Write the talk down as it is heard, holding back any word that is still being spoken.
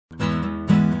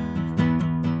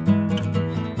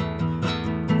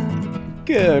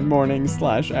Good morning /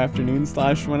 afternoon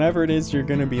 / whenever it is you're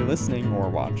going to be listening or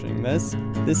watching this.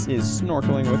 This is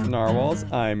Snorkeling with Narwhals.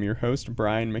 I'm your host,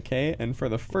 Brian McKay, and for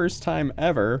the first time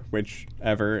ever, which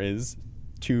ever is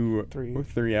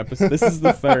three episodes, this is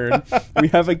the third, we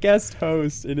have a guest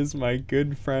host. It is my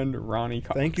good friend, Ronnie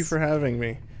Cox. Thank you for having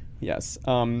me. Yes.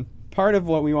 Part of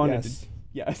what we wanted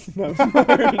Yes.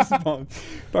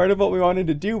 Part of what we wanted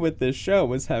to do with this show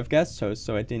was have guest hosts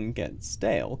so it didn't get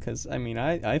stale, because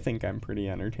I think I'm pretty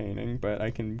entertaining, but I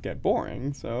can get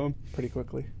boring, so Pretty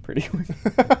quickly.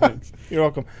 Thanks. You're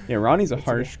welcome. Yeah, Ronnie's a That's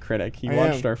harsh critic. He I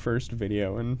watched am. our first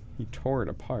video and he tore it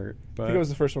apart. I But think I was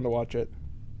the first one to watch it.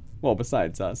 well,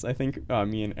 besides us, I think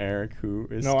me and Eric, who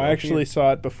is No, still I actually here,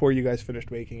 saw it before you guys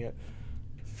finished making it.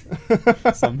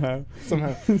 somehow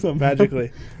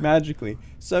Magically.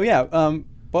 So yeah,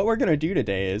 what we're gonna do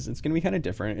today is it's gonna be kind of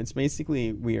different. It's basically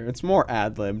it's more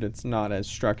ad-libbed. It's not as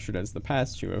structured as the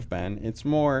past two have been. It's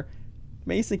more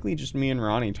basically just me and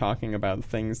Ronnie talking about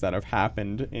things that have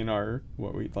happened in our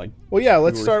Well, yeah,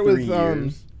 let's 2 or start 3 with,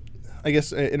 years. I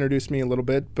guess, introduce me a little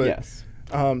bit. But Yes.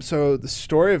 So the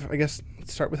story of, I guess,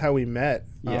 let's start with how we met.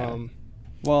 Yeah.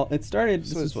 Well, it started.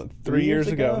 So This it's is what 3 years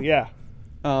ago. Yeah.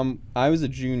 I was a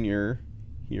junior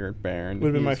here at Barron. Would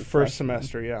have been He my was a first freshman.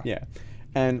 semester, yeah. Yeah,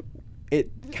 and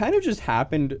it kind of just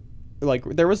happened. Like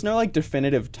there was no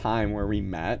definitive time where we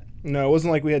met. No, it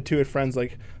wasn't like we had two friends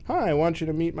like, hi, I want you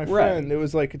to meet my Right. friend. It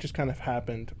was like it just kind of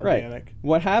happened, organic. Right.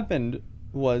 What happened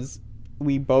was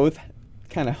we both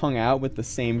kind of hung out with the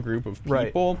same group of Right.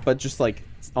 people, but just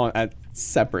at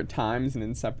separate times and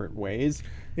in separate ways.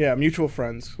 Yeah, mutual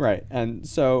friends. Right. And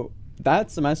so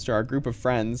that semester, our group of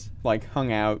friends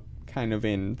hung out kind of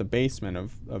in the basement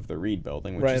of the Reed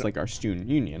building, which Right. is our student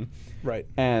union. Right.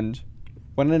 And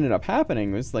what ended up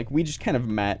happening was we just kind of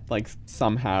met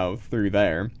somehow through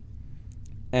there,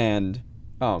 and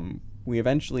we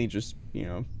eventually just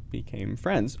became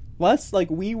friends. Less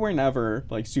we were never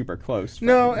super close friends.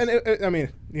 No, and I mean,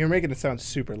 you're making it sound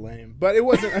super lame, but it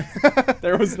wasn't.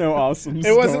 There was no awesome It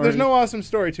story. wasn't. There's no awesome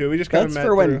story to it. We just kind of That's met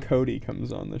for when through- Cody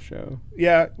comes on the show.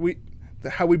 Yeah,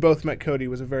 how we both met Cody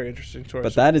was a very interesting story.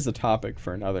 But that is a topic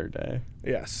for another day.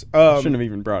 Yes. I shouldn't have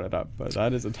even brought it up, but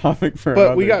that is a topic for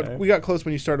But another day. we got close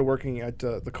when you started working at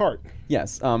the cart.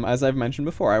 Yes, as I've mentioned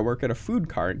before, I work at a food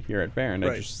cart here at Barron. I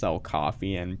Right. just sell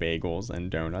coffee and bagels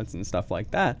and donuts and stuff like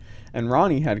that. And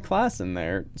Ronnie had class in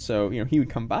there, so he would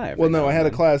come by. Well, no, I had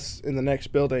a class in the next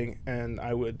building, and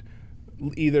I would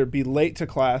either be late to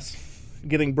class,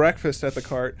 getting breakfast at the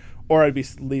cart, or I'd be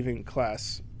leaving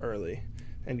class early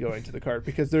and going to the cart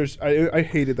because I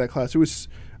hated that class. It was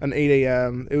an 8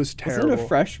 a.m. It was terrible. Was it a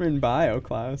freshman bio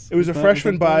class? It was a that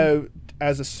freshman thing? bio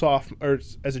as a sophomore or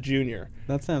as a junior.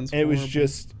 That sounds. And it was horrible.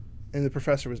 just, and the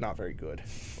professor was not very good.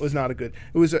 It was not a good.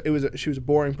 She was a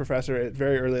boring professor at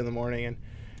very early in the morning, and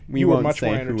We you were won't much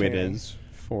more say who it entertaining. is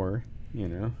for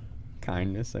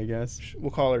kindness, I guess.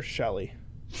 We'll call her Shelley,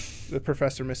 the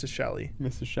professor, Mrs. Shelley.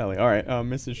 Mrs. Shelley. All right,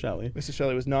 Mrs. Shelley. Mrs.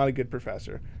 Shelley was not a good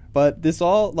professor. But this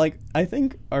all I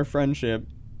think our friendship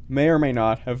may or may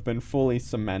not have been fully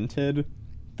cemented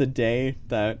the day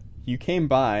that you came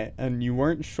by and you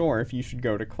weren't sure if you should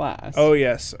go to class. Oh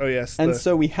yes. And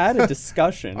so we had a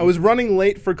discussion. I was running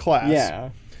late for class.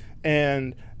 Yeah.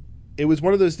 And it was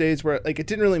one of those days where it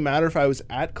didn't really matter if I was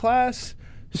at class.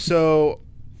 So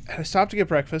I stopped to get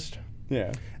breakfast.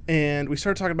 Yeah. And we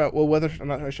started talking about whether or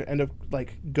not I should end up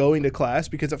going to class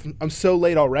because if I'm so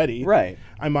late already, Right.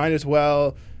 I might as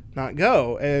well not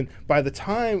go. And by the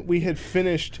time we had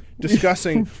finished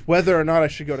discussing whether or not I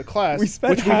should go to class, We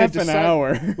spent which we had half an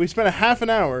hour. We spent a half an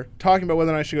hour talking about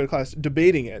whether or not I should go to class,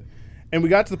 debating it. And we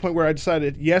got to the point where I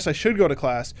decided, yes, I should go to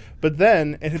class. But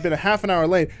then it had been a half an hour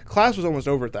late. Class was almost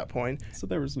over at that point. So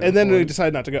there was no And then we point.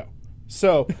 decided not to go.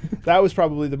 So that was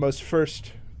probably the most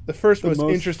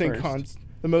interesting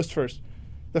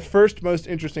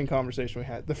conversation we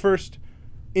had. The first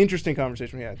interesting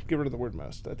conversation we had. Get rid of the word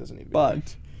most. That doesn't need to be there.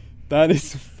 But that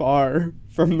is far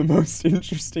from the most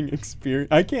interesting experience.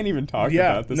 I can't even talk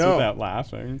about this without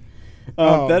laughing.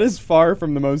 That is far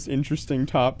from the most interesting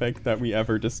topic that we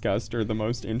ever discussed or the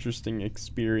most interesting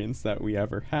experience that we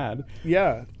ever had.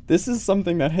 Yeah. This is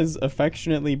something that has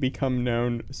affectionately become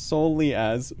known solely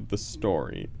as the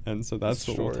story. And so that's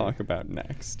what we'll Story. talk about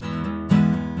next.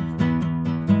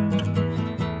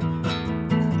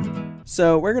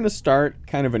 So we're going to start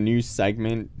kind of a new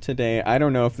segment today. I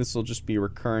don't know if this will just be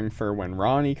recurring for when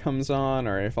Ronnie comes on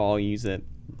or if I'll use it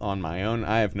on my own.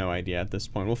 I have no idea at this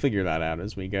point. We'll figure that out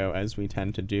as we go, as we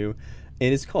tend to do.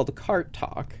 It is called Cart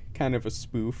Talk, kind of a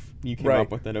spoof. You came Right.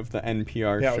 up with it of the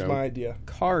NPR Yeah, show it was my idea.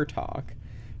 Car Talk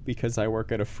because I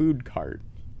work at a food cart.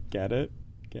 Get it?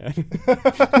 again.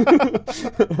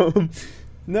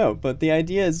 No, but the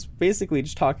idea is basically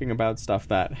just talking about stuff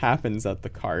that happens at the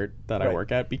cart that I Right.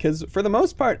 work at, because for the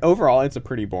most part, overall, it's a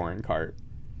pretty boring cart.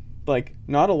 Like,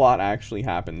 not a lot actually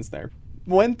happens there.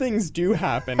 When things do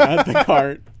happen at the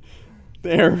cart,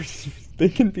 they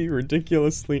can be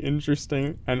ridiculously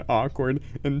interesting and awkward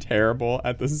and terrible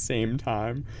at the same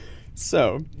time.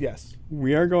 So, Yes.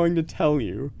 we are going to tell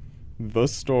you the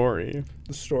story.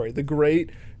 The story. The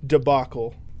great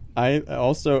debacle. I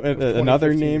also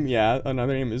another 2015.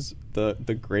 name is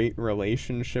the Great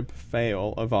Relationship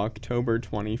Fail of October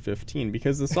 2015,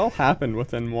 because this all happened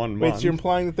within 1 month. Wait, so you're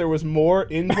implying that there was more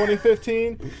in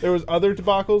 2015? There was other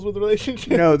debacles with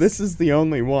relationships? No, this is the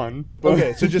only one.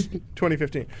 Okay, so just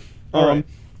 2015. All right.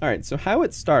 All right. So how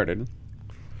it started?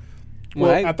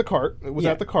 Well, at the cart. It was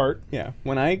Yeah. at the cart. Yeah,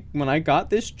 when I got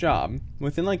this job,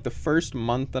 within like the first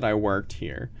month that I worked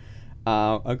here,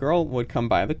 a girl would come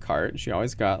by the cart. She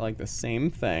always got like the same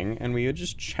thing, and we would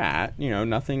just chat. You know,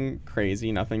 nothing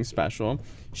crazy, nothing special.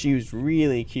 She was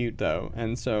really cute though,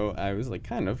 and so I was like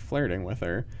kind of flirting with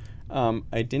her.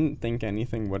 I didn't think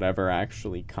anything would ever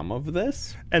actually come of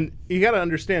this. And you got to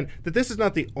understand that this is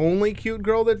not the only cute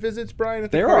girl that visits Brian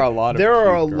at the There cart. are a lot of There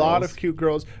are cute a lot girls. of cute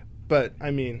girls, but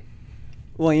I mean,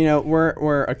 Well, you know,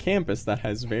 we're a campus that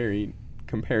has very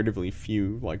comparatively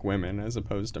few like women as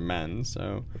opposed to men,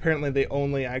 so apparently they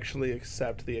only actually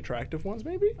accept the attractive ones,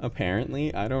 maybe?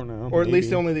 apparently, I don't know. Or at least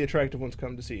maybe. only the attractive ones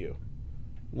come to see you.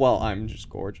 Well, I'm just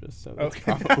gorgeous, so that's Okay.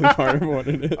 probably part of what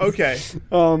it is. Okay.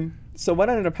 So what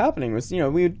ended up happening was, you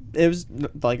know, it was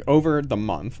like over the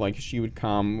month, like she would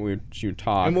come, she would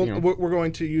talk. And you know, we're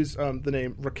going to use the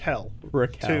name Raquel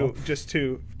Raquel.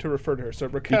 to refer to her. So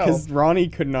Raquel. Because Ronnie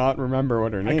could not remember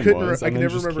what her name couldn't was, I and could then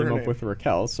never just remember came her up name. with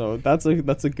Raquel. So that's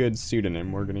a good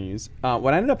pseudonym we're gonna use.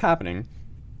 What ended up happening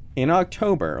in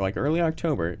October, like early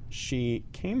October, she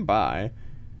came by,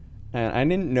 and I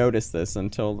didn't notice this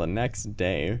until the next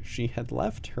day. She had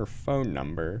left her phone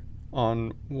number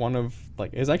on one of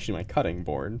it was actually my cutting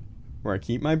board where I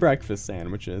keep my breakfast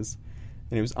sandwiches,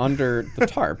 and it was under the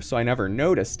tarp, so I never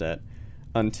noticed it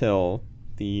until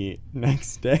the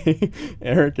next day.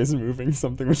 Eric is moving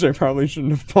something which I probably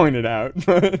shouldn't have pointed out,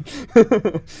 but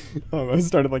I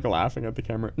started like laughing at the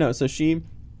camera. No, so she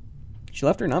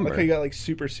left her number. Like how you got like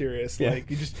super serious. Yeah. Like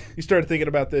you started thinking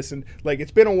about this, and like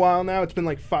it's been a while now. It's been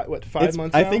like five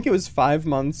months. I now? think it was 5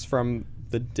 months from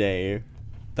the day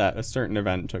that a certain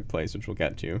event took place, which we'll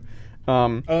get to.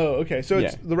 Oh, okay. So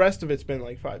it's Yeah. the rest of it's been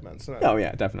like 5 months. Now. Oh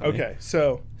yeah, definitely. Okay,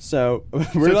 so So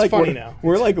it's we're like funny now.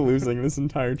 We're like losing this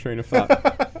entire train of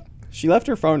thought. She left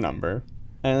her phone number,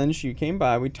 and then she came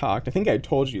by. We talked. I think I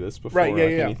told you this before. Right, yeah,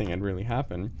 like yeah. anything had really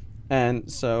happened.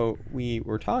 And so we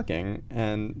were talking,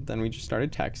 and then we just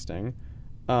started texting.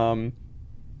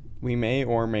 We may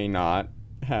or may not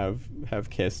have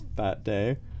kissed that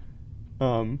day.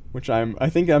 Which I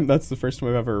think that's the first time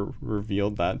I've ever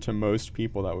revealed that to most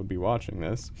people that would be watching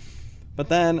this. But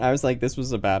then I was like, this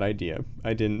was a bad idea.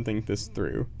 I didn't think this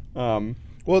through.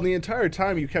 well, the entire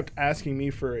time you kept asking me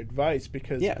for advice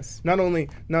because Yes. not only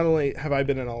have I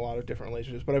been in a lot of different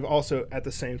relationships, but I've also at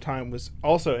the same time was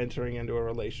also entering into a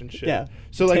relationship. Yeah.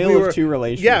 So like Tale we of were two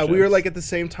relationships. Yeah, we were like at the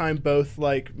same time both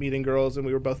like meeting girls, and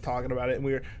we were both talking about it,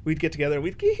 and we'd get together and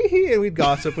we'd and we'd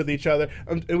gossip with each other,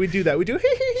 and we'd do that. We do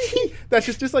that's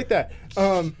just like that.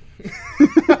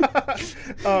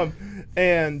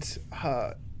 And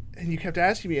you kept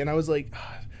asking me, and I was like,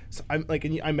 so I'm like,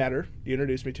 and I met her. You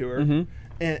introduced me to her, Mhm.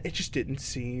 and it just didn't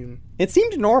seem. It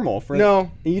seemed normal for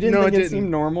No, You didn't no, think it it didn't. seemed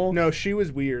normal? No, she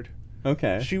was weird.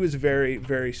 Okay. She was very,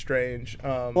 very strange.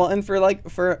 Well, and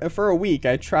for a week,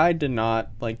 I tried to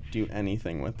not like do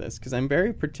anything with this because I'm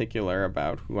very particular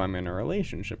about who I'm in a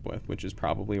relationship with, which is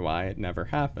probably why it never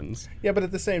happens. yeah, but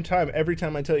at the same time, every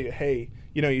time I tell you, hey,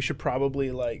 you should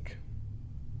probably like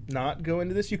not go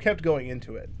into this, you kept going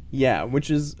into it. Yeah, which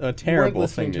is a terrible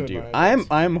listening thing to to do. my advice.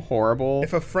 I'm horrible.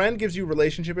 If a friend gives you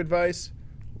relationship advice,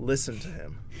 listen to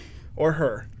him or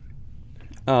her.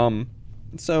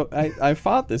 So I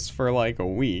fought this for like a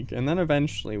week, and then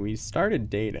eventually we started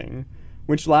dating,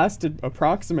 which lasted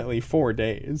approximately 4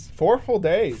 days. 4 full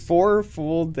days. 4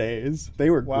 full days. They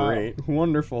were Wow. great,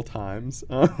 wonderful times.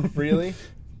 Really?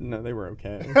 No, they were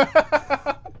okay.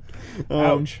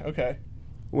 Ouch. Okay.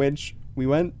 Which we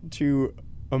went to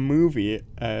a movie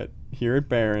here at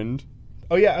Barron.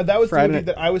 Oh yeah, that was the Friday movie night-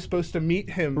 that I was supposed to meet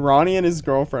him. Ronnie and his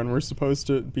girlfriend were supposed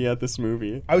to be at this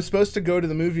movie. I was supposed to go to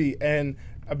the movie, and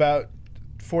about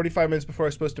 45 minutes before I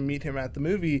was supposed to meet him at the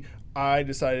movie, I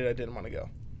decided I didn't want to go.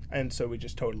 And so we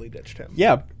just totally ditched him.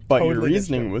 Yeah, but your Totally ditched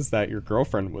reasoning him. was that your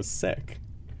girlfriend was sick.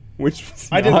 which was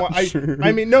I didn't not want. true.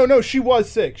 I mean, no, she was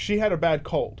sick. She had a bad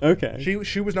cold. Okay.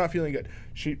 She was not feeling good.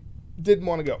 She didn't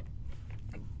want to go,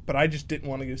 but I just didn't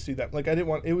want to go see that. Like I didn't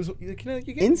want. It was you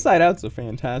get. Inside Out's a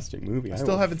fantastic movie. I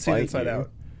still haven't seen Inside Out.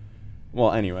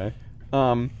 Well, anyway,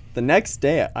 the next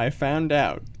day I found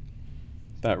out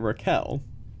that Raquel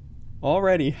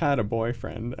already had a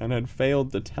boyfriend and had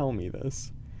failed to tell me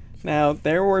this. Now,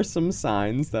 there were some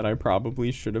signs that I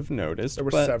probably should have noticed. There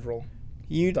were but several.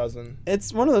 Dozen.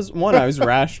 It's one of those. One, I was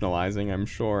rationalizing, I'm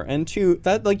sure, and two,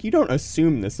 that like you don't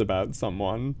assume this about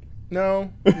someone.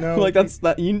 No. Like that's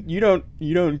that you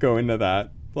don't go into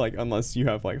that like unless you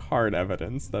have like hard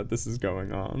evidence that this is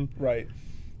going on. Right.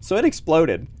 So it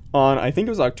exploded on, I think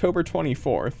it was October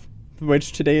 24th,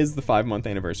 which today is the 5-month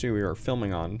anniversary. We were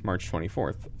filming on March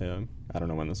 24th. I don't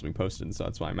know when this will be posted, so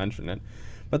that's why I mentioned it.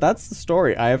 But that's the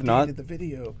story. I have not. Did the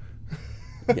video.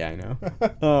 Yeah, I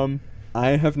know. I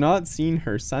have not seen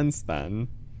her since then.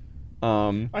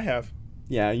 I have.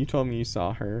 Yeah, you told me you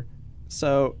saw her.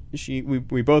 So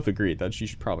we both agreed that she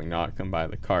should probably not come by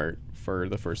the cart for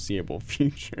the foreseeable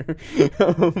future.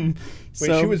 Wait,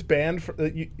 she was banned for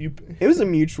you. It was a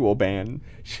mutual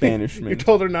banishment. You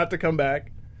told her not to come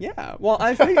back. Yeah, well,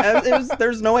 I think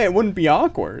there's no way it wouldn't be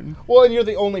awkward. Well, and you're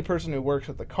the only person who works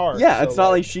at the cart. Yeah, so it's not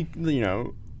like she,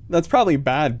 that's probably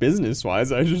bad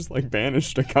business-wise. I just,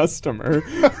 banished a customer.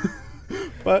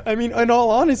 But, I mean, in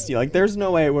all honesty, there's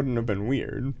no way it wouldn't have been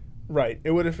weird. Right. It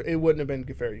wouldn't have been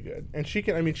very good. And she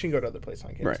can go to other places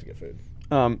on campus to get food.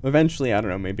 Eventually, I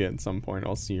don't know, maybe at some point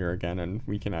I'll see her again and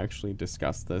we can actually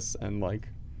discuss this and,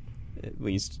 at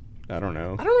least... I don't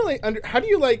know. I don't really how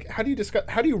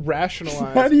do you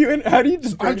rationalize? how do you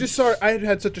just I'm just sorry. I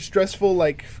had such a stressful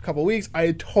couple of weeks. I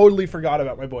had totally forgot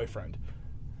about my boyfriend.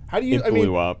 How do you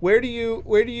blew up. Where do you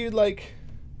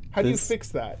how do you fix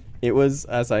that? It was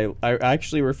I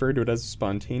actually refer to it as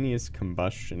spontaneous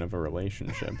combustion of a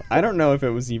relationship. I don't know if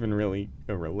it was even really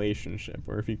a relationship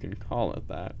or if you can call it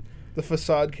that. The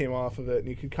facade came off of it and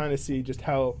you could kind of see just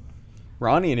how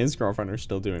Ronnie and his girlfriend are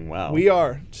still doing well. We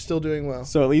are still doing well.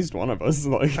 So at least one of us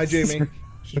Hi, Jamie.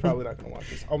 She's probably not going to watch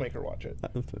this. I'll make her watch it.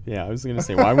 Yeah, I was going to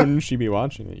say, why wouldn't she be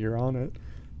watching it? You're on it.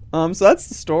 So that's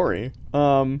the story.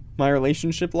 My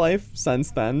relationship life since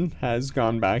then has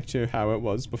gone back to how it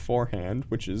was beforehand,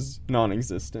 which is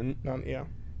non-existent. Yeah.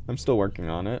 I'm still working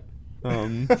on it.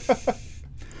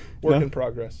 Work in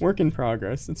progress. Work in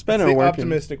progress. It's been the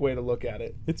optimistic way to look at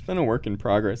it. It's been a work in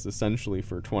progress essentially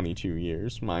for 22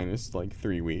 years, minus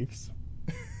 3 weeks.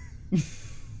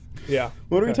 Yeah.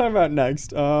 What are we talking about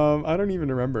next? I don't even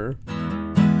remember.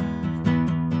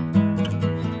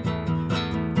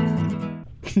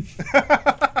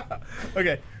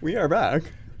 Okay. We are back.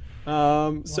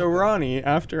 So Ronnie,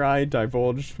 after I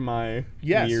divulged my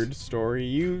weird story,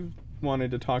 you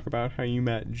wanted to talk about how you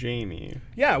met Jamie.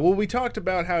 Yeah, well, we talked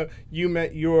about how you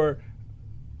met your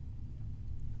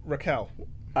Raquel.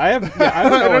 I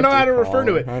don't know how to refer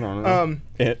to it. I don't know.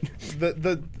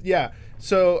 Yeah.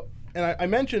 So, and I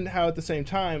mentioned how at the same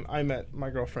time I met my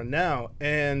girlfriend now,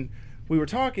 and we were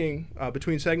talking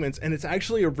between segments, and it's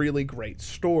actually a really great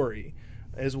story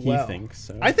as well. He thinks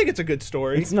so. I think it's a good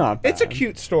story. It's not bad. It's a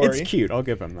cute story. It's cute. I'll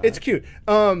give him that. It's cute.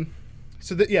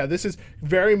 So this is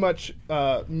very much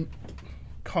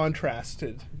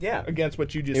contrasted against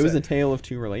what you just said. It was a tale of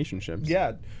two relationships.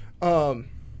 Yeah.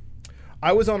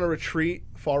 I was on a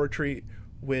fall retreat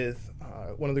with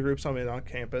one of the groups I'm in on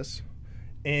campus,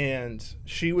 and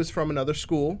she was from another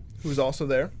school who was also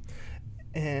there.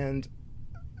 And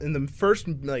in the first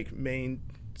main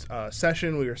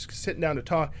session, we were sitting down to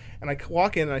talk, and I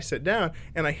walk in and I sit down,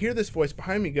 and I hear this voice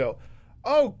behind me go,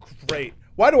 "Oh, great.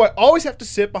 Why do I always have to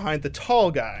sit behind the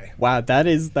tall guy?" Wow, that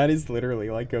is literally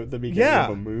the beginning of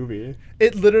a movie.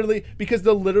 It literally, because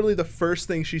the first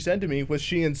thing she said to me was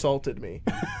she insulted me.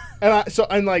 And I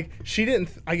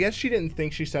guess she didn't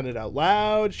think she said it out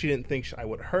loud. She didn't think I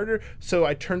would have heard her. So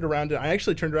I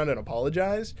actually turned around and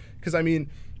apologized. Because I'm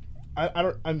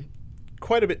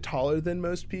quite a bit taller than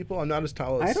most people. I'm not as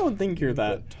tall as... I don't think you're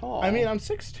that tall. I mean, I'm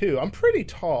 6'2". I'm pretty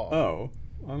tall. Oh.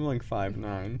 I'm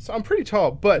 5'9". So I'm pretty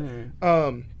tall, but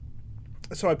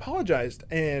so I apologized,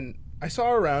 and I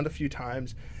saw her around a few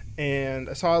times, and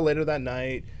I saw her later that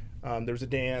night. There was a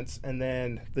dance, and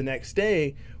then the next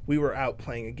day we were out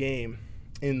playing a game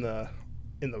in the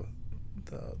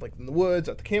woods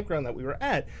at the campground that we were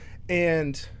at,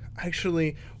 and I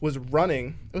actually was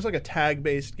running. It was like a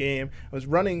tag-based game. I was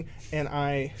running, and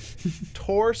I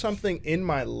tore something in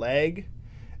my leg,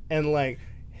 and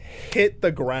hit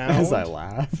the ground. As I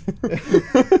laugh.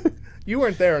 You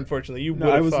weren't there, unfortunately. You would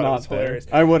I have was thought not it was there. hilarious.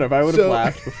 I would have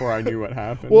laughed before I knew what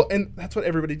happened. Well, and that's what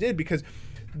everybody did, because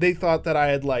they thought that I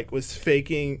had like was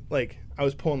faking, like I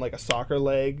was pulling like a soccer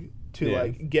leg to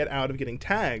like get out of getting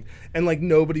tagged, and like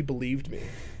nobody believed me.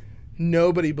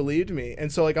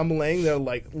 And so like I'm laying there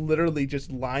like literally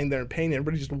just lying there in pain, and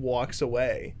everybody just walks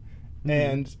away.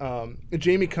 And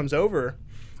Jamie comes over,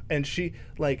 and she's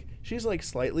like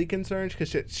slightly concerned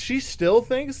because she still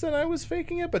thinks that I was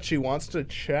faking it, but she wants to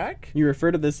check. You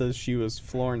refer to this as she was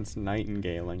Florence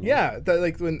Nightingale-ing. Yeah,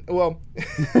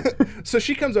 so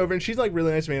she comes over and she's like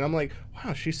really nice to me, and I'm like,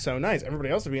 wow, she's so nice. Everybody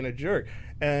else is being a jerk.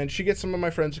 And she gets some of my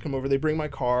friends to come over. They bring my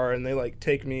car and they like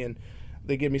take me and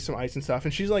they give me some ice and stuff.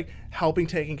 And she's like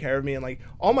taking care of me, and like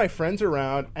all my friends are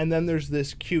around. And then there's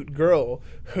this cute girl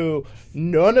who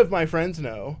none of my friends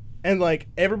know. And, like,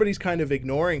 everybody's kind of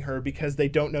ignoring her because they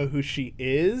don't know who she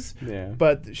is. Yeah.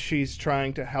 But she's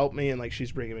trying to help me, and, like,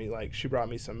 she's bringing me, like, she brought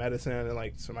me some medicine and,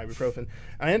 like, some ibuprofen.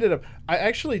 I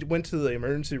actually went to the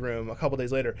emergency room a couple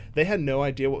days later. They had no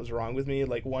idea what was wrong with me.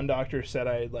 Like, one doctor said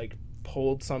I had, like,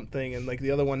 pulled something, and, like,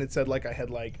 the other one had said, like, I had,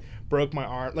 like, broke my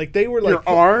arm. Like, they were, like... Your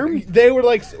arm? They were,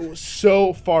 like,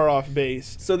 so far off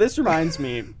base. So this reminds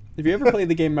me, have you ever played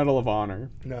the game Medal of Honor?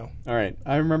 No. All right.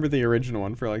 I remember the original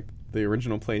one for, like, the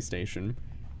original PlayStation.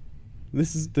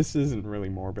 This isn't really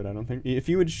morbid, I don't think. If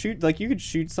you would shoot, like, you could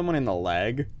shoot someone in the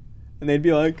leg, and they'd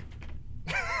be like...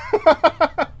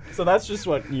 So that's just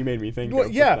what you made me think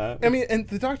of. Yeah, that. I mean, and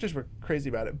the doctors were crazy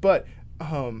about it, but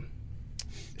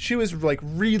she was, like,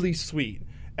 really sweet,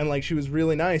 and, like, she was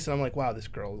really nice, and I'm like, wow, this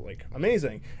girl is, like,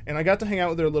 amazing. And I got to hang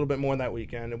out with her a little bit more that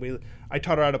weekend, and I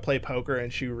taught her how to play poker,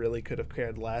 and she really could have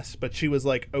cared less, but she was,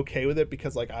 like, okay with it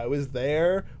because, like, I was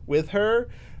there with her.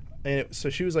 And so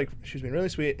she was being really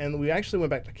sweet, and we actually went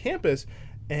back to campus,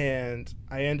 and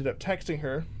I ended up texting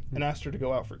her and asked her to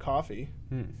go out for coffee,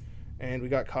 and we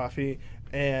got coffee,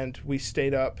 and we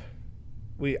stayed up.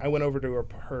 I went over to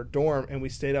her dorm, and we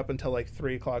stayed up until like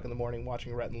 3 o'clock in the morning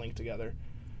watching Rhett and Link together.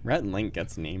 Rhett and Link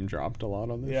gets name dropped a lot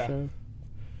on this show.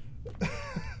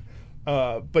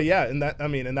 But yeah, and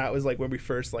that was like when we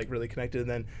first like really connected, and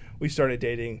then we started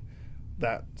dating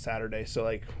that Saturday. So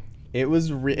like. It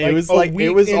was almost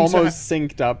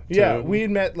synced up. Yeah, we had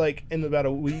met like in about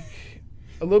a week,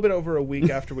 a little bit over a week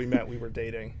after we met. We were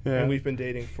dating, and we've been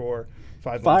dating for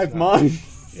 5 months. 5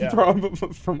 months, yeah.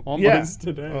 Probably from almost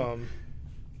today.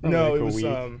 No, like it was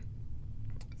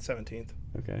 17th.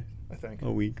 Okay, I think a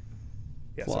week.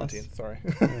 Yeah, plus. 17th. Sorry.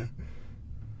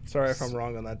 Sorry if I'm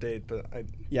wrong on that date, but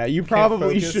you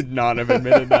probably should not have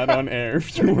admitted that on air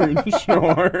if you weren't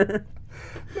sure.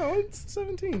 No, it's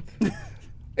 17th.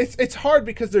 It's hard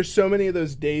because there's so many of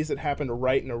those days that happened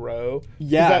right in a row.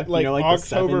 Yeah, that, like, like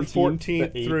October the 17th,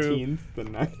 14th the 18th, through the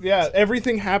 9th. Yeah,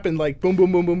 everything happened like boom,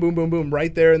 boom, boom, boom, boom, boom, boom,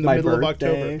 right there in the middle of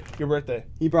October. Your birthday.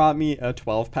 He brought me a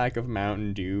 12-pack of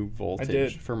Mountain Dew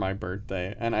Voltage for my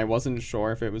birthday, and I wasn't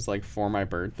sure if it was like for my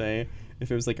birthday,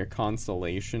 if it was like a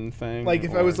consolation thing. Like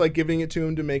if I was like giving it to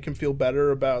him to make him feel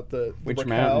better about the which Raquel.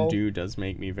 Mountain Dew does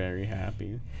make me very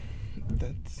happy.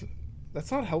 That's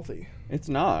not healthy. It's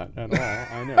not at all.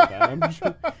 I know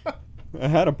that. I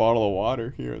had a bottle of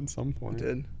water here at some point. You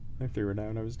did? I threw it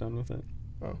out. I was done with it.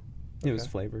 Oh. Okay. It was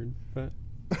flavored, but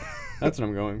that's what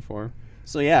I'm going for.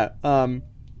 So yeah,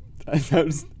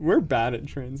 we're bad at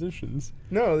transitions.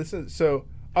 No, this is so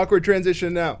awkward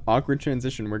transition now. Awkward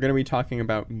transition. We're going to be talking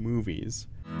about movies.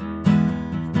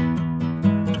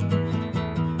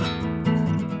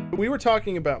 We were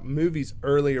talking about movies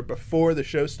earlier before the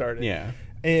show started. Yeah.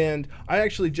 And I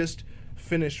actually just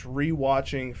finished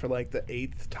rewatching for like the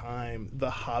 8th time the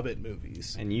Hobbit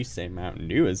movies. And you say Mountain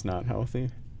Dew is not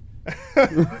healthy.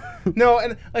 No,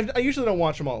 and I usually don't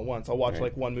watch them all at once. I'll watch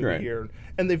like one movie right. here,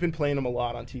 and they've been playing them a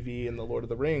lot on TV and The Lord of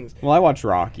the Rings. Well, I watch the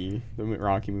Rocky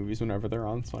movies whenever they're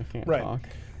on, so I can't talk.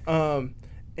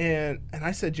 And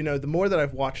I said, the more that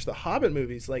I've watched the Hobbit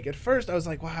movies, like at first I was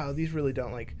like, wow, these really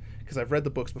don't like, because I've read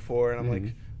the books before, and I'm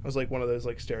like, I was like one of those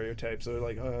like stereotypes. So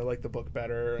like, oh, I like the book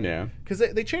better. And, yeah. Because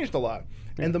they changed a lot.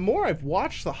 Yeah. And the more I've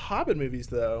watched the Hobbit movies,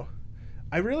 though,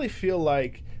 I really feel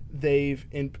like the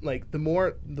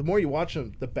more you watch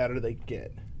them, the better they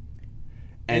get.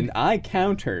 And I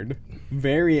countered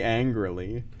very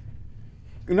angrily.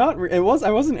 I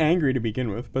wasn't angry to begin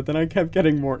with, but then I kept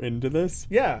getting more into this.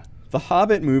 Yeah. The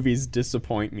Hobbit movies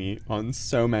disappoint me on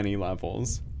so many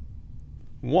levels.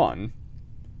 One,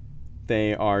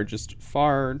 they are just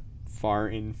far, far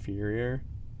inferior.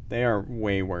 They are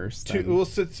way worse.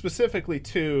 Specifically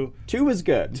two was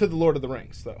good. To The Lord of the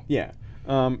Rings, though. Yeah.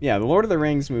 The Lord of the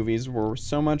Rings movies were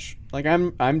so much, like,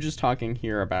 I'm just talking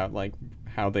here about, like,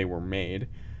 how they were made.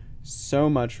 So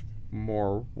much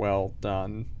more well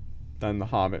done than the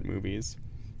Hobbit movies.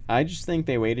 I just think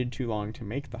they waited too long to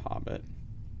make The Hobbit.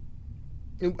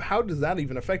 how does that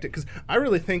even affect it? Because I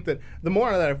really think that the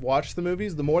more that I've watched the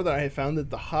movies, the more that I have found that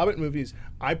the Hobbit movies,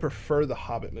 I prefer the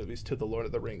Hobbit movies to the Lord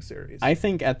of the Rings series. I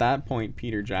think at that point,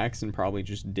 Peter Jackson probably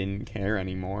just didn't care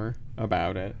anymore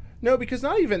about it. No, because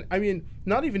not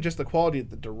even just the quality of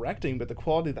the directing, but the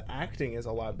quality of the acting is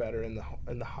a lot better in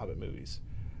the Hobbit movies.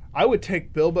 I would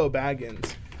take Bilbo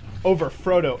Baggins over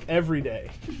Frodo every day.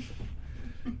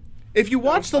 If you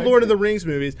watch the Lord of the Rings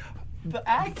movies, The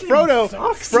acting Frodo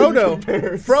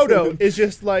is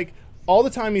just like all the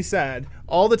time he's sad.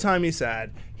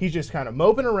 He's just kind of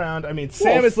moping around. I mean,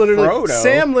 Sam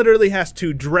literally has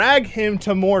to drag him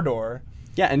to Mordor.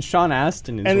 Yeah, and Sean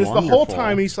Astin is and it's wonderful. the whole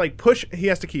time he's like he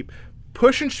has to keep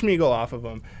pushing Smeagol off of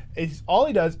him. All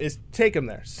he does is take him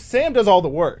there. Sam does all the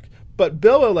work, but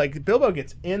Bilbo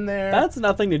gets in there. That's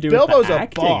nothing to do Bilbo's with the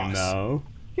acting, a boss. though.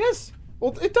 Yes,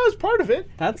 well, it does part of it.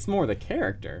 That's more the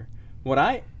character.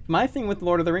 My thing with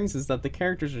Lord of the Rings is that the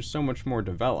characters are so much more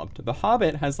developed. The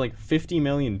Hobbit has like 50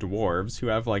 million dwarves who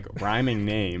have like rhyming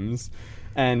names,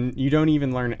 and you don't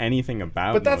even learn anything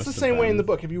about. But that's most the same of way in the them.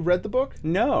 book. Have you read the book?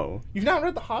 No, You've not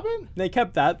read The Hobbit? they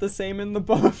kept that the same in the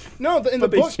book. No, in but the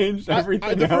they book changed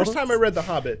everything. the first else. time I read The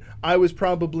Hobbit, I was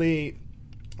probably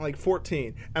like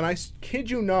 14, and I kid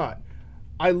you not,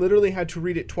 I literally had to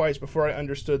read it twice before I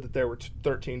understood that there were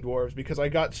 13 dwarves, because I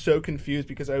got so confused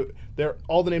because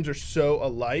all the names are so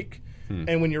alike.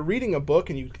 And when you're reading a book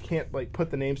and you can't like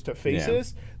put the names to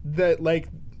faces,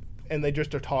 and they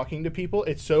just are talking to people,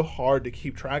 it's so hard to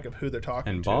keep track of who they're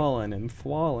talking and to. Balin and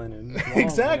Thwalin and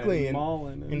Exactly, and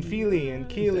Malin and Feely and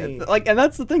Keely. Like, and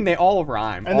that's the thing, they all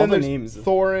rhyme. And all then the there's names.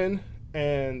 Thorin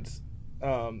and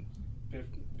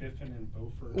Biffin and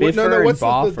Beaufort. Biffer what's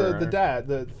and the Boffer. dad?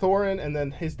 The Thorin, and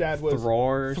then his dad was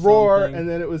Thror, Thror, and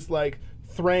then it was like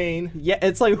Thrain. yeah,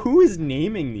 it's like, who is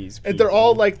naming these people? And they're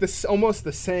all like this, almost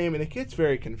the same, and it gets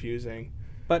very confusing.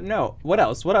 But no, what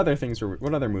else? What other things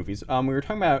what other movies? We were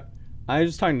talking about. I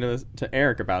was just talking to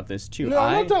Eric about this too. No,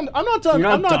 I'm not done. I'm not done. You're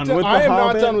not I'm not done done. with The I am not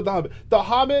Hobbit? done with The Hobbit. The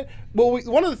Hobbit. Well,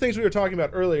 one of the things we were talking about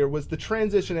earlier was the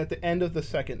transition at the end of the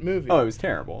second movie. Oh, it was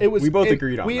terrible. It was. We both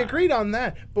agreed on that. We agreed on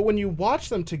that. But when you watch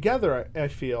them together, I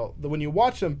feel that when you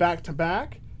watch them back to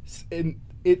back,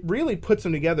 it really puts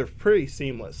them together pretty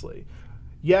seamlessly.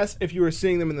 Yes, if you were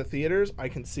seeing them in the theaters, I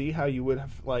can see how you would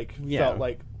have felt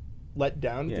like let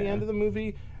down at the end of the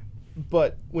movie.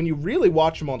 But when you really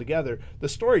watch them all together, the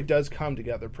story does come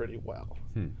together pretty well.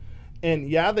 And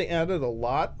yeah, they added a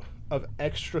lot of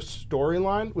extra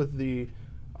storyline with the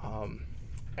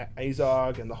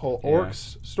Azog and the whole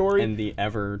orcs story. And the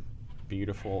ever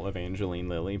beautiful Evangeline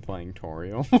Lilly playing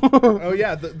Toriel. Oh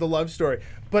yeah, the love story.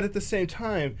 But at the same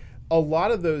time, a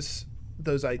lot of those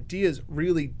ideas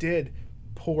really did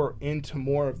pour into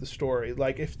more of the story.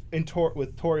 Like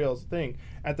with Toriel's thing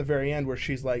at the very end, where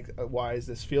she's like, "Why does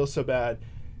this feel so bad?"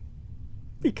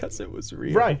 Because it was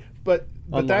real. Right, but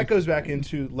that Unlike- goes back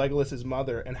into Legolas's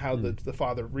mother and how the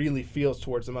father really feels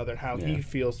towards the mother and how he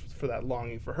feels for that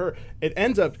longing for her. It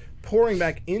ends up pouring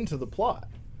back into the plot,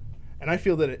 and I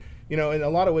feel that it, in a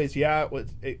lot of ways,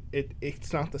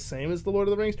 it's not the same as the Lord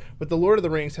of the Rings, but the Lord of the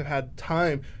Rings have had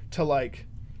time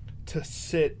to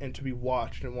sit and to be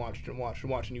watched and watched and watched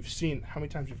and watched. And how many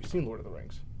times have you seen Lord of the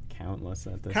Rings? Countless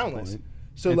at this Countless. point.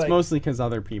 So It's mostly because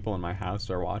other people in my house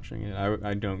are watching it.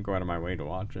 I don't go out of my way to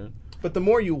watch it. But the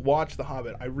more you watch The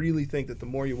Hobbit, I really think that the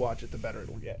more you watch it, the better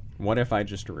it'll get. What if I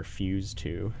just refuse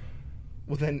to?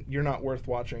 Well, then you're not worth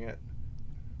watching it.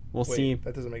 We'll Wait, see.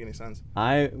 that doesn't make any sense.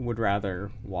 I would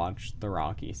rather watch the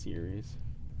Rocky series.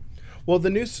 Well, the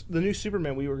new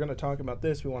Superman, we were going to talk about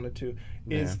this. We wanted to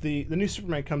is the new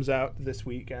Superman comes out this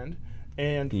weekend,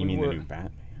 and You mean the new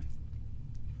Batman?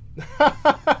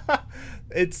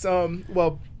 It's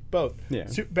both. Yeah.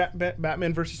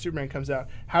 Batman versus Superman comes out.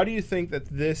 How do you think that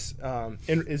this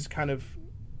is kind of?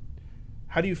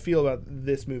 How do you feel about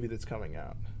this movie that's coming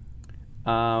out?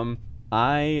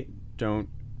 I don't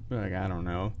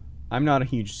know. I'm not a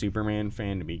huge Superman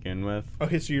fan to begin with.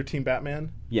 Okay, so you're Team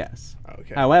Batman. Yes.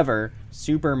 Okay. However,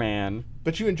 Superman.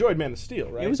 But you enjoyed Man of Steel,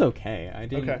 right? It was okay. I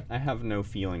didn't. Okay. I have no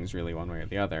feelings really one way or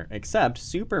the other. Except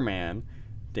Superman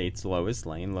dates Lois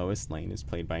Lane. Lois Lane is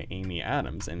played by Amy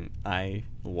Adams, and I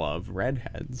love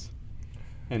redheads.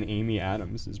 And Amy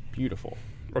Adams is beautiful.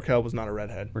 Raquel was not a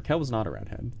redhead. Raquel was not a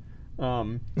redhead.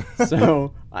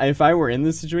 So if I were in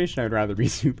this situation, I'd rather be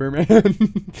Superman.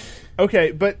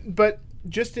 Okay, but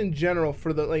just in general,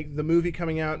 for the movie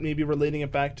coming out, maybe relating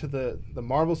it back to the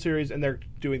Marvel series, and they're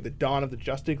doing the Dawn of the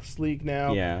Justice League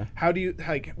now. Yeah. How do you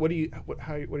what are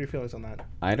your feelings on that?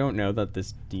 I don't know that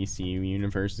this DC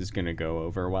universe is going to go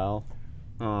over well.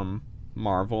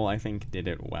 Marvel, I think, did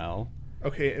it well.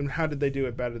 Okay, and how did they do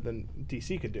it better than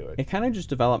DC could do it? It kind of just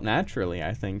developed naturally,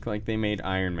 I think. Like, they made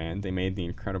Iron Man, they made the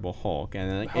Incredible Hulk, and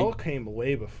then Hulk came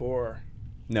way before.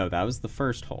 No, that was the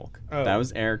first Hulk. Oh. That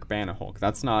was Eric Bana Hulk.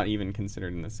 That's not even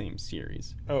considered in the same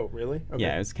series. Oh, really? Okay.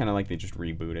 Yeah, it's kind of like they just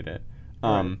rebooted it.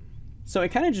 Right. So it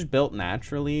kind of just built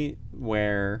naturally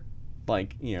where,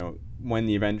 like, you know, when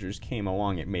the Avengers came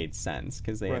along, it made sense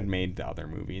because they had Right. made the other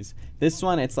movies. This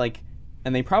one, it's like,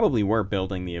 and they probably were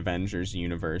building the Avengers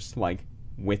universe, like,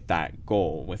 with that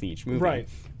goal with each movie. Right.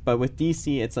 But with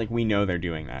DC, it's like we know they're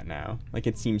doing that now. Like,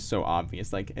 it seems so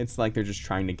obvious. Like, it's like they're just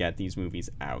trying to get these movies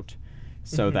out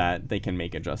so that they can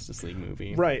make a Justice League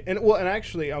movie. Right, and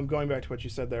actually, I'm going back to what you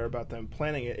said there about them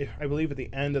planning it. I believe at the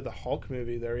end of the Hulk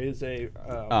movie, there is a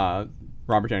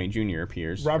Robert Downey Jr.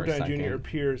 appears. Robert for a Downey Jr. second.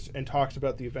 appears and talks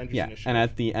about the Avengers Yeah, initiative. and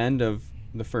at the end of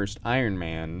the first Iron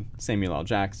Man, Samuel L.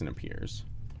 Jackson appears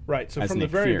right, so as from Nick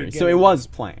the very Fury. beginning, So it was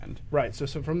planned. right. So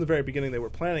from the very beginning, they were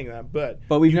planning that, but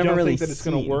We've you never don't really think that it's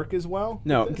going to seen- work as well.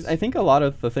 No, with 'cause this? I think a lot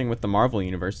of the thing with the Marvel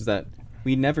universe is that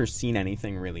we'd never seen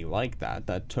anything really like that.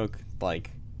 That took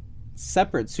like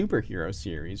separate superhero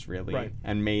series really Right.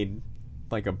 and made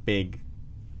like a big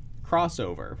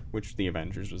crossover, which the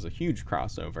Avengers was a huge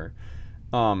crossover.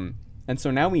 And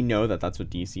so now we know that that's what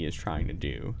DC is trying to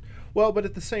do. Well, but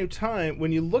at the same time,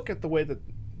 when you look at the way that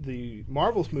the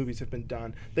Marvel's movies have been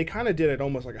done, they kind of did it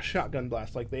almost like a shotgun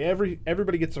blast. Like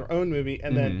everybody gets their own movie,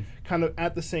 and then kind of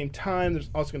at the same time, there's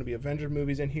also going to be Avenger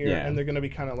movies in here, Yeah. and they're going to be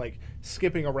kind of like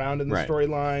skipping around in the Right.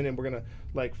 storyline, and we're gonna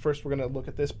like first we're gonna look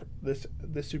at this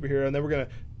superhero, and then we're gonna,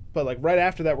 but like right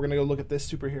after that, we're gonna go look at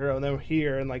this superhero, and then we're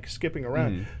here and like skipping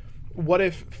around. What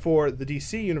if for the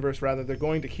DC universe, rather, they're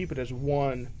going to keep it as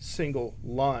one single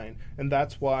line, and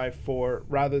that's why for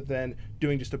rather than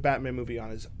doing just a Batman movie on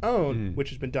his own,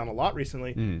 which has been done a lot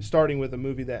recently, starting with a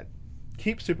movie that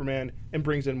keeps Superman and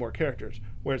brings in more characters,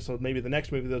 where so maybe the next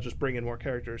movie they'll just bring in more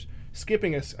characters,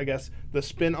 skipping us, I guess, the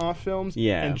spin-off films,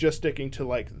 Yeah. and just sticking to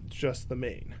like just the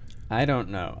main. I don't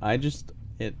know.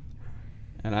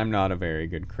 And I'm not a very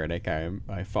good critic. I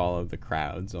follow the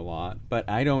crowds a lot, but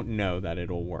I don't know that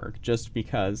it'll work just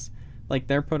because, like,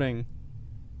 they're putting,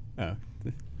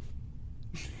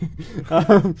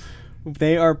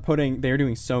 they're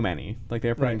doing so many, like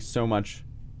they're putting Right. so much,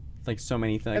 like so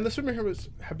many things. And the superheroes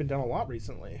have been done a lot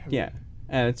recently. I mean, Yeah,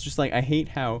 and it's just like I hate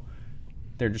how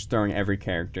they're just throwing every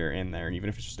character in there, even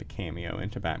if it's just a cameo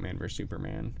into Batman vs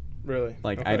Superman. really.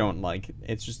 Like, Okay. I don't like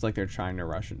it's just like they're trying to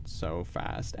rush it so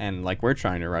fast. And like we're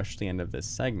trying to rush the end of this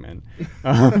segment.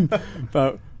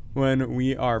 But when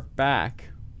we are back,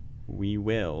 we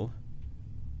will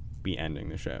be ending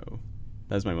the show.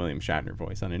 That's my William Shatner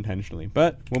voice unintentionally.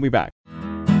 But we'll be back.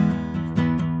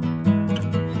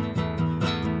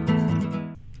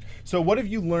 So what have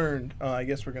you learned? I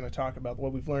guess we're going to talk about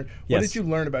what we've learned. What Yes. did you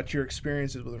learn about your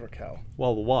experiences with Raquel?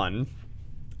 Well, one,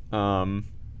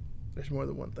 There's more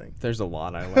than one thing. there's a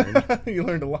lot I learned. You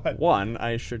learned a lot. One,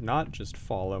 I should not just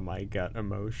follow my gut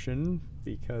emotion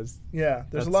because Yeah,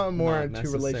 there's a that's lot more not into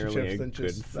necessarily relationships a than good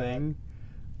just thing.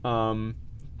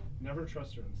 Never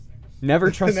trust your instincts.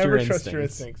 Never trust Never your trust instincts. your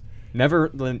instincts. Never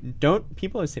don't.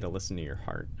 People always say to listen to your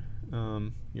heart.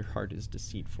 Your heart is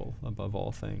deceitful above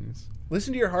all things.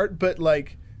 Listen to your heart, but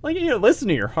like Like, you know, listen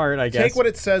to your heart, I guess. take what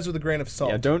it says with a grain of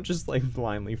salt. Yeah, don't just like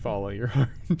blindly follow your heart.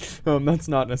 That's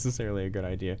not necessarily a good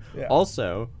idea. Yeah.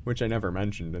 Also, which I never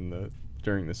mentioned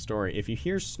during the story, if you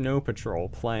hear Snow Patrol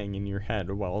playing in your head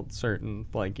while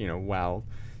while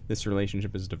this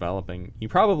relationship is developing, you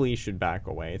probably should back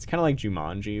away. It's kind of like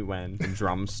Jumanji when the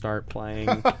drums start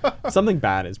playing. Something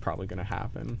bad is probably going to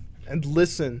happen. And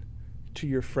listen to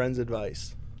your friend's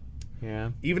advice.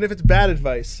 Yeah. Even if it's bad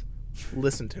advice,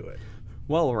 listen to it.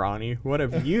 Well, Ronnie, what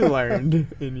have you learned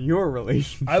in your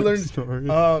relationship I learned story?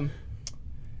 I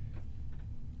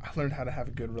learned how to have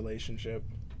a good relationship.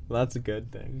 Well, that's a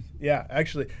good thing. Yeah,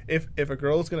 actually, if a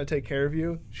girl is going to take care of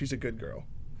you, she's a good girl.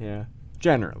 Yeah.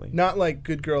 Generally. Not like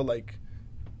good girl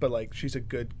but like she's a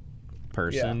good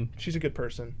Person. Yeah, she's a good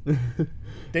person.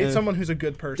 Date someone who's a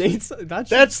good person. Dates, That's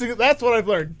what I've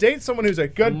learned. Date someone who's a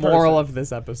good person. moral of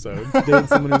this episode. Date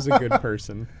someone who's a good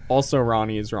person. Also,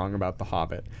 Ronnie is wrong about The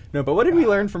Hobbit. No, but what did we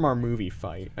learn from our movie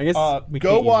fight? I guess we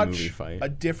go can't watch use a movie fight. a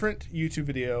different YouTube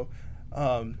video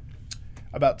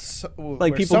about Like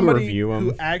where people who somebody review 'em.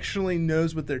 who actually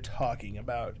knows what they're talking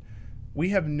about. We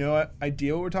have no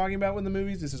idea what we're talking about with the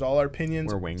movies. This is all our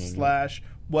opinions We're winging /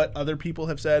 what other people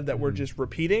have said that we're just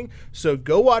repeating. So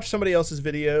go watch somebody else's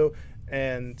video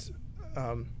and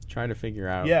Try to figure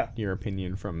out Yeah. your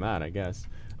opinion from that, I guess.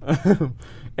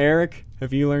 Eric,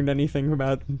 have you learned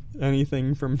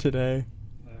anything from today?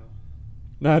 No.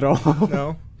 Not at all.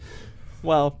 no.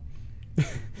 Well,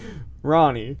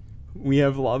 Ronnie, we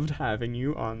have loved having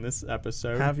you on this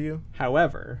episode. Have you?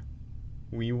 However,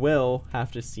 we will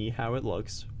have to see how it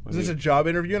looks. Is this a job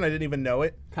interview and I didn't even know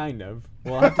it? Kind of.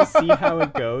 We'll have to see how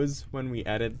it goes when we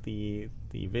edit the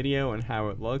video and how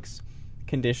it looks.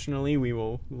 Conditionally, we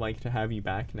will like to have you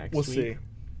back next week. We'll see.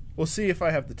 We'll see if I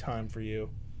have the time for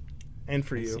you. And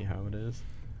for We'll you. see how it is.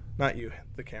 Not you,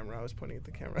 the camera. I was pointing at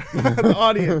the camera. The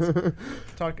audience.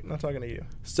 Not talking to you.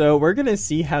 So we're going to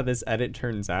see how this edit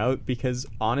turns out because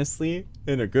honestly,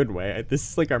 in a good way, this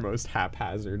is like our most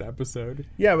haphazard episode.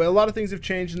 Yeah, but a lot of things have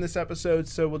changed in this episode,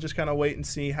 so we'll just kind of wait and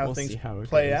see how We'll things see how it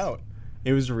play goes. out.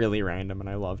 It was really random and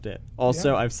I loved it.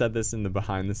 Also, Yeah. I've said this in the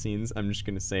behind the scenes. I'm just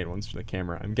going to say it once for the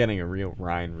camera. I'm getting a real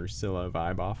Ryan Russillo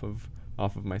vibe off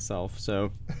of myself.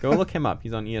 So go look him up.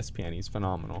 He's on ESPN. He's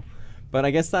phenomenal. But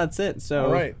I guess that's it. So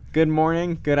All right. Good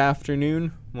morning, good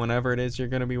afternoon, whenever it is you're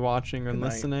going to be watching or Good night.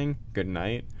 listening. Good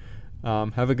night.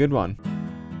 Have a good one.